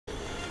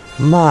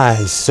My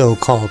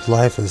so-called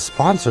life is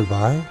sponsored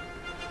by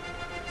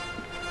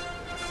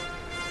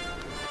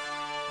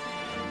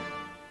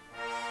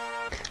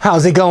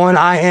How's it going?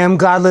 I am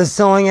Godless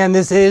Sewing and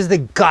this is the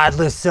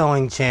Godless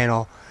Sewing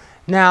channel.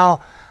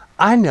 Now,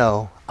 I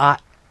know I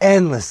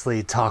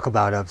endlessly talk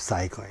about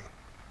upcycling.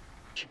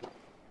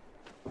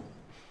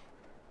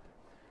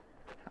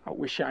 I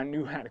wish I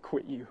knew how to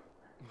quit you.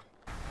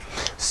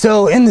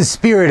 So in the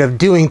spirit of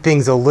doing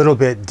things a little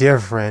bit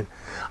different,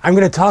 I'm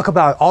going to talk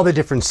about all the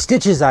different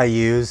stitches I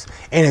use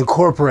and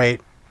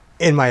incorporate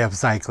in my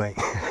upcycling.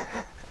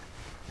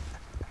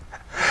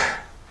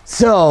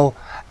 So,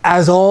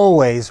 as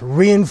always,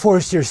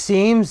 reinforce your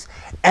seams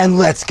and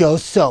let's go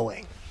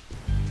sewing.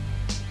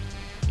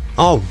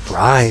 All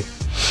right.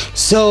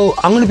 So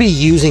I'm going to be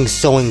using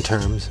sewing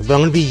terms, but I'm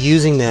going to be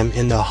using them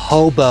in the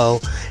Hobo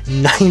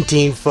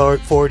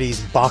 1940s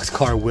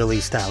Boxcar Willie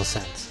style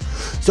sense.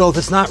 So if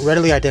it's not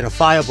readily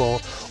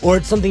identifiable or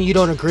it's something you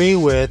don't agree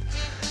with,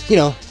 you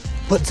know,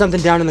 put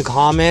something down in the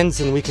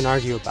comments and we can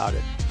argue about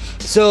it.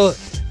 So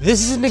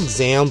this is an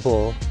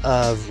example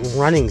of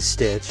running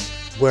stitch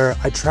where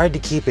I tried to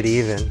keep it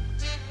even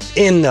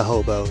in the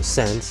Hobo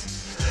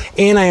sense,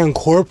 and I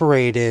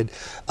incorporated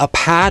a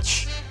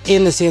patch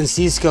in the San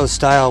Francisco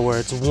style where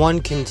it's one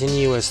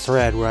continuous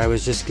thread where I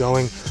was just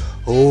going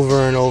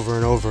over and over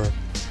and over.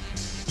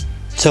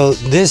 So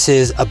this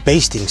is a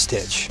basting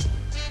stitch.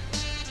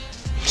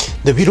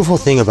 The beautiful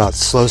thing about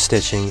slow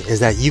stitching is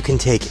that you can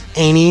take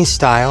any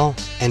style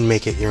and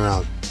make it your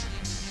own.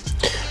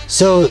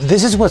 So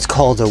this is what's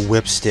called a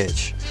whip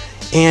stitch.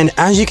 And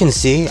as you can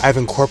see, I've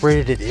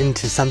incorporated it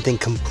into something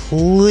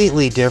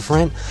completely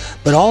different,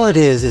 but all it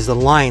is the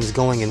lines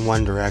going in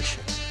one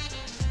direction.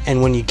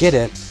 And when you get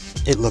it,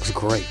 it looks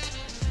great.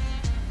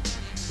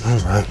 All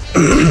right.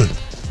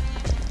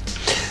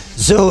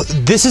 So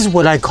this is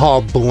what I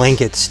call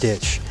blanket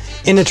stitch.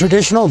 In a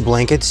traditional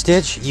blanket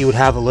stitch, you would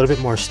have a little bit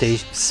more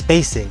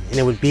spacing and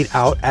it would beat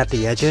out at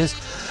the edges.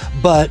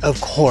 But of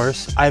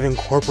course, I've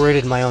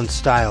incorporated my own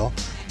style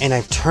and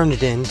I've turned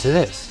it into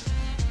this.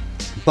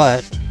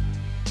 But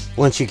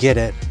once you get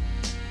it,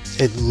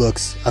 it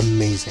looks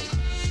amazing.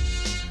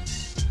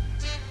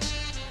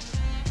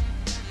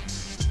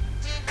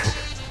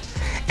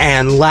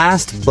 And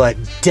last but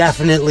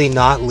definitely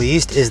not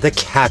least is the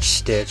catch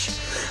stitch.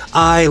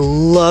 I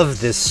love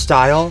this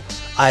style.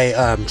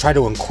 I try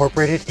to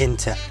incorporate it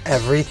into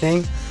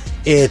everything.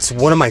 It's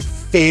one of my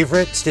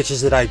favorite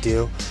stitches that I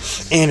do,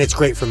 and it's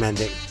great for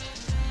mending.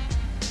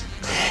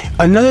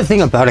 Another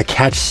thing about a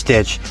catch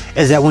stitch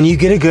is that when you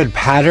get a good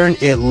pattern,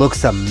 it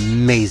looks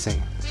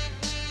amazing.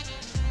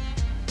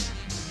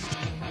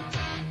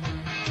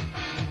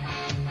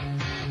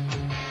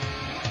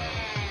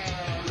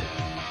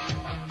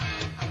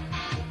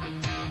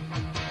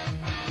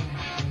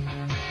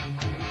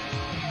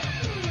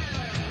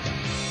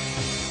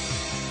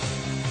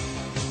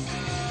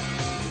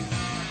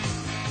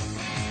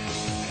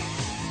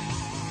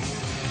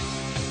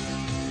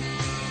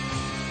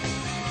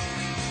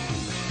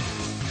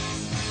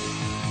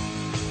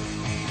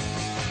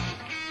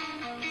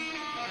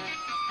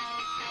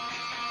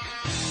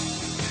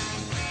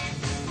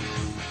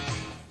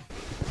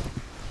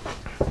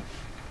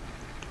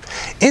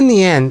 In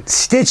the end,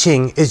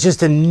 stitching is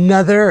just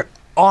another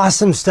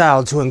awesome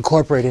style to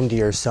incorporate into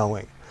your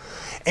sewing.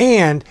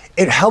 And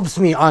it helps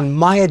me on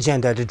my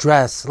agenda to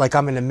dress like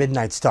I'm in a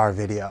Midnight Star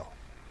video.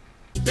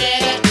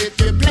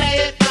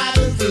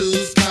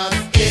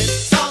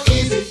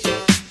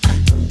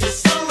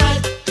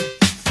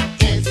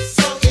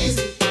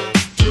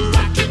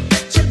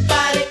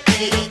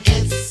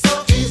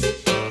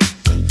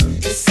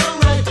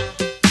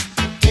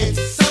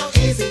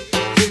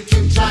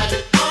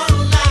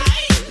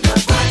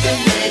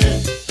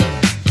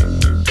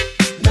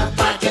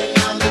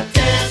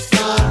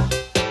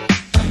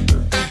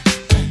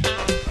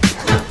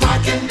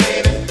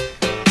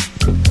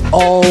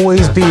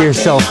 Always be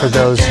yourself for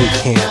those who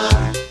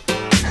can't.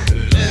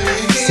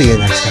 See you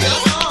next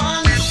time.